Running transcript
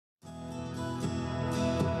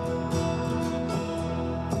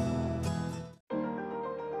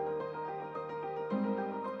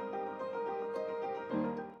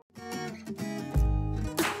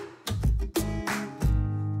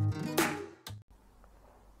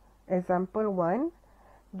Example 1.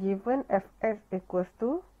 Given fx equals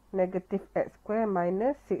to negative x squared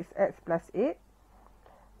minus 6x plus 8.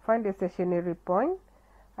 Find the stationary point.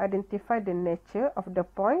 Identify the nature of the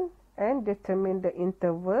point and determine the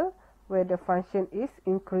interval where the function is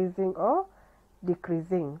increasing or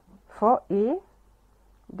decreasing. For A,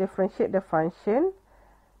 differentiate the function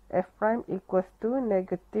f prime equals to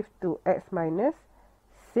negative 2x minus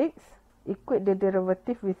 6. Equate the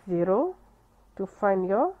derivative with 0 to find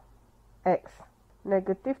your x.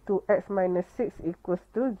 Negative 2x minus 6 equals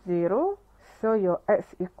to 0. So your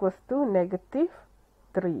x equals to negative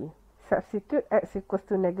 3. Substitute x equals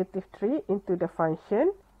to negative 3 into the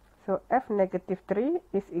function. So f negative 3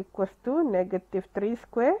 is equals to negative 3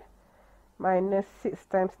 square minus 6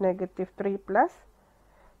 times negative 3 plus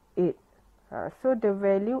 8. So the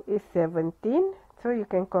value is 17. So you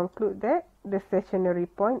can conclude that the stationary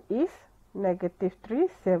point is negative 3,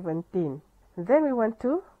 17. Then we want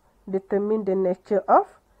to determine the nature of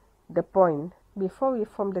the point. Before we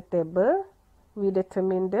form the table, we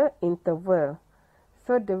determine the interval.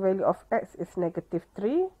 So the value of x is negative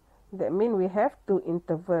 3. That means we have two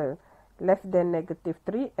intervals, less than negative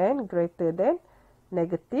 3 and greater than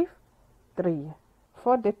negative 3.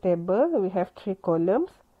 For the table, we have 3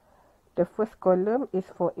 columns. The first column is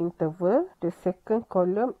for interval, the second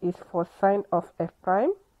column is for sign of f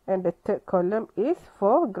prime, and the third column is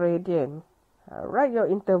for gradient. Write your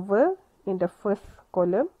interval in the first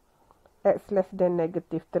column, x less than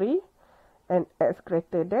negative 3 and x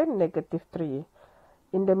greater than negative 3.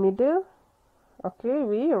 In the middle, okay,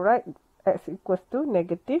 we write x equals to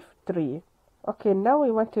negative 3. Okay, now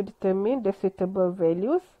we want to determine the suitable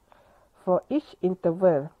values for each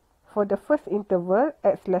interval. For the first interval,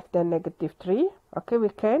 x less than negative 3, okay, we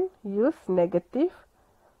can use negative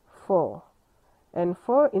 4. And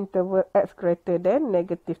for interval x greater than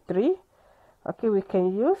negative 3, okay, we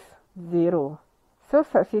can use 0. So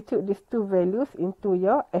substitute these two values into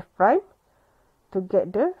your f prime to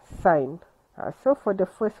get the sign. So for the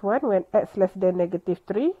first one, when x less than negative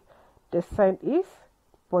 3, the sign is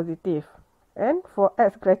positive. And for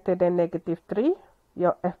x greater than negative 3,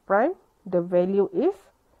 your f prime, the value is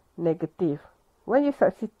negative. When you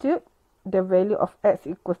substitute the value of x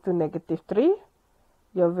equals to negative 3,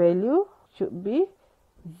 your value should be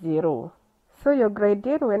 0. So your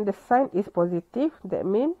gradient, when the sign is positive, that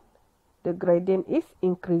means the gradient is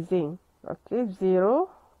increasing. Okay,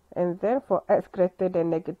 0. And then for x greater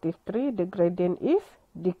than negative 3, the gradient is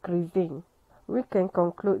decreasing. We can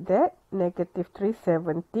conclude that negative 3,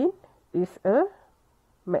 17 is a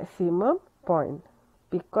maximum point.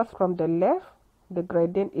 Because from the left, the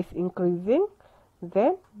gradient is increasing,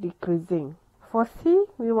 then decreasing. For C,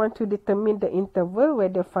 we want to determine the interval where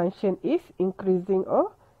the function is increasing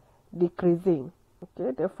or decreasing.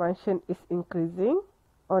 Okay, the function is increasing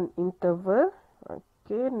on interval,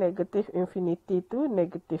 okay, negative infinity to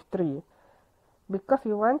negative 3. Because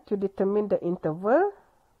we want to determine the interval,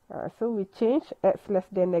 so we change x less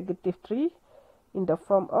than negative 3 in the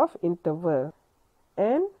form of interval.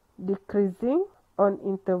 And decreasing on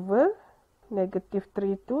interval negative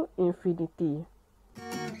 3 to infinity.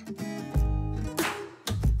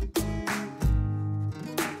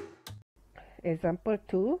 Example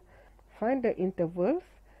 2. Find the intervals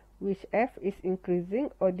which f is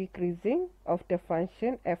increasing or decreasing of the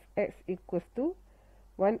function fx equals to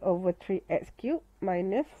 1 over 3x cubed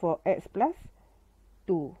minus 4x plus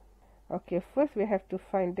 2. Okay, first we have to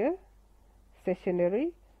find the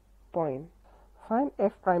stationary point. Find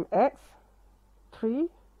f prime x, 3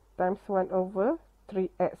 times 1 over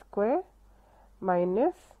 3x squared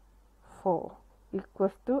minus 4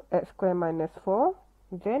 equals to x squared minus 4.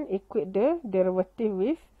 Then equate the derivative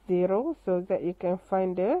with 0 so that you can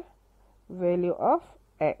find the value of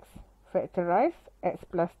x. Factorize x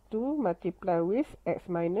plus 2 multiply with x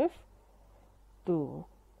minus 2.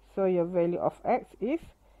 So your value of x is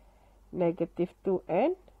negative 2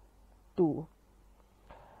 and 2.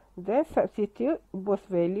 Then substitute both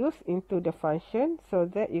values into the function so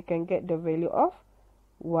that you can get the value of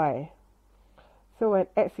y. So when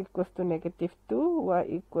x equals to negative 2, y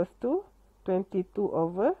equals to 22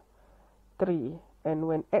 over 3. And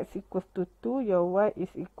when x equals to 2, your y is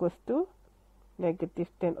equals to negative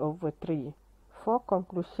 10 over 3. For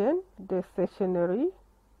conclusion, the stationary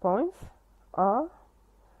points are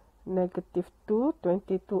negative 2,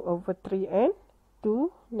 22 over 3 and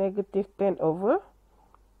 2, negative 10 over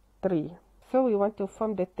 3. So we want to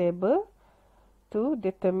form the table to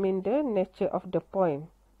determine the nature of the point.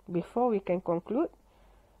 Before we can conclude,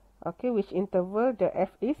 okay, which interval the f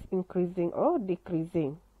is increasing or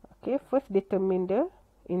decreasing. Okay, first determine the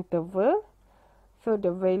interval. So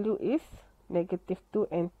the value is -2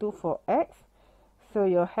 and 2 for x. So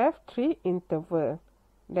you have 3 intervals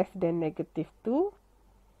less than -2,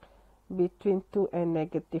 between 2 and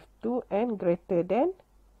 -2, and greater than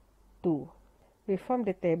 2. We form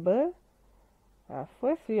the table.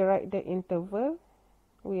 First, we write the interval.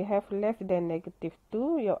 We have less than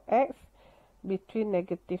 -2, your x, between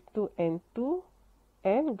 -2 and 2,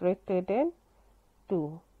 and greater than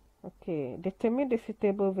 2. Okay, determine the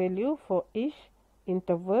suitable value for each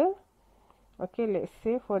interval. Okay, let's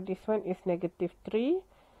say for this one is -3,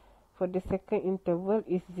 for the second interval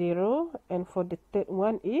is 0, and for the third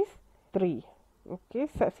one is 3. Okay,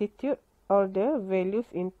 substitute all the values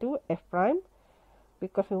into f prime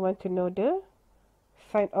because we want to know the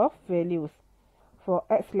sign of values. For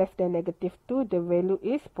x less than -2, the value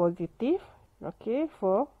is positive. Okay,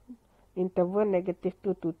 for interval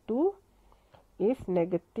 -2 to 2 is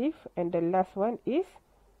negative, and the last one is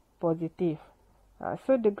positive.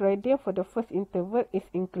 So the gradient for the first interval is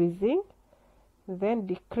increasing, then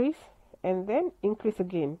decrease, and then increase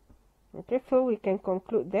again. Okay, so we can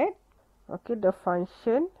conclude that the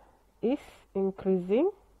function is increasing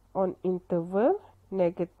on interval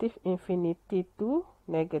 -infinity to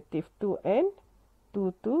 -2 and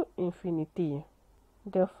 2 to infinity.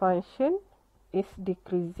 The function is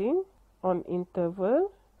decreasing on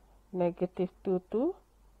interval -2 to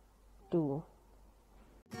 2.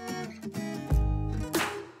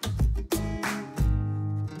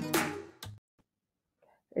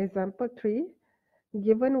 Example 3.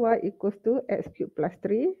 Given y equals to x cubed plus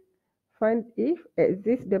 3, find if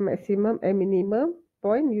exists the maximum and minimum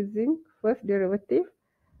point using first derivative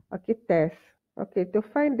test. Okay, to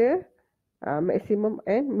find the maximum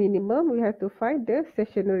and minimum, we have to find the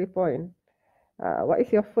stationary point. What is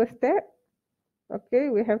your first step? Okay,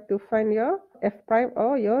 we have to find your f prime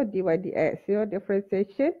or your dy dx, your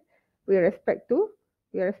differentiation with respect to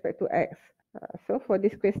x. So for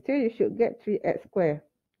this question, you should get 3x squared.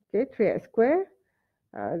 Okay, 3x squared.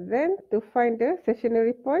 Then to find the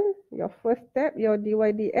stationary point, your first step, your dy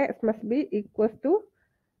dx must be equals to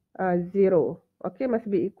 0. Okay, must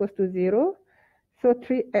be equals to 0. So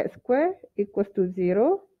 3x squared equals to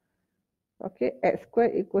 0. Okay, x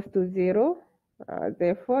squared equals to 0.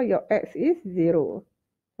 Therefore, your x is 0.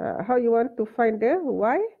 How you want to find the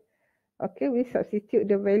y? Okay, we substitute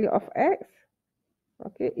the value of x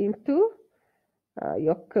into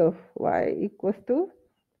your curve. Y equals to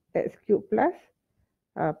x cubed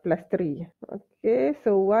plus 3. Okay,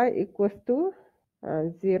 so y equals to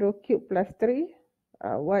 0 cubed plus 3.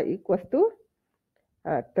 Y equals to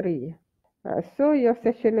 3. So your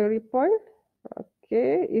stationary point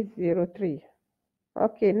is 0, 3.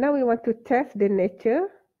 Okay, now we want to test the nature,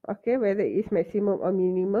 whether it is maximum or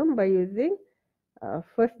minimum by using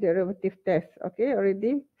first derivative test. Okay,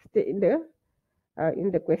 already state in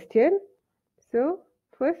the question. So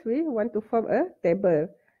first we want to form a table.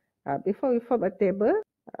 Before we form a table,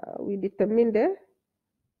 we determine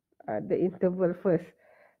the interval first.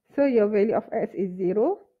 So your value of x is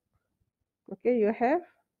 0. Okay, you have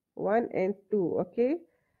 1 and 2. Okay,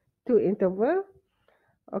 2 interval.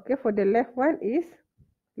 Okay, for the left one is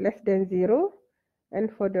less than 0,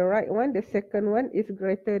 and for the right one, the second one is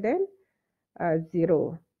greater than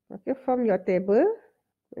 0. Okay, from your table,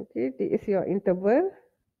 okay, this is your interval.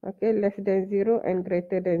 Okay, less than 0 and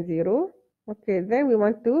greater than 0. Okay, then we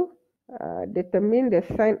want to determine the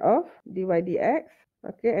sign of dy dx.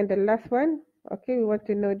 Okay, and the last one, okay, we want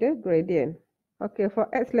to know the gradient. Okay, for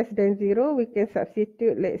x less than 0, we can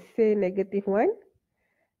substitute, let's say, -1.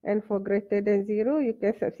 And for greater than 0, you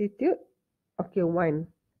can substitute, 1.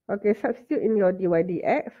 Okay, substitute in your dy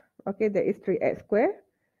dx. Okay, that is 3x squared.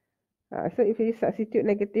 So if you substitute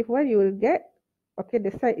 -1, you will get,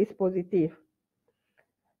 the sign is positive.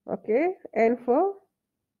 Okay, and for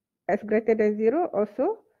x greater than 0,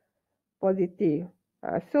 also positive.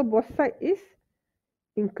 So both sides is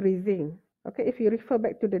increasing. Okay, if you refer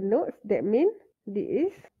back to the notes, that means this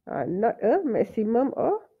is not a maximum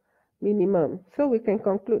or minimum. So we can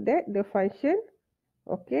conclude that the function,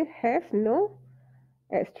 has no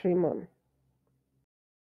extremum.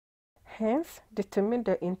 Hence, determine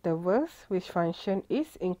the intervals which function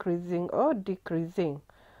is increasing or decreasing.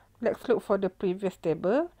 Let's look for the previous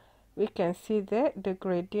table. We can see that the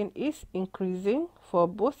gradient is increasing for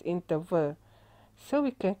both intervals. So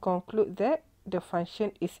we can conclude that the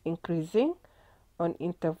function is increasing on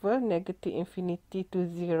interval -infinity to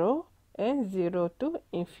 0 and 0 to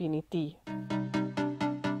infinity.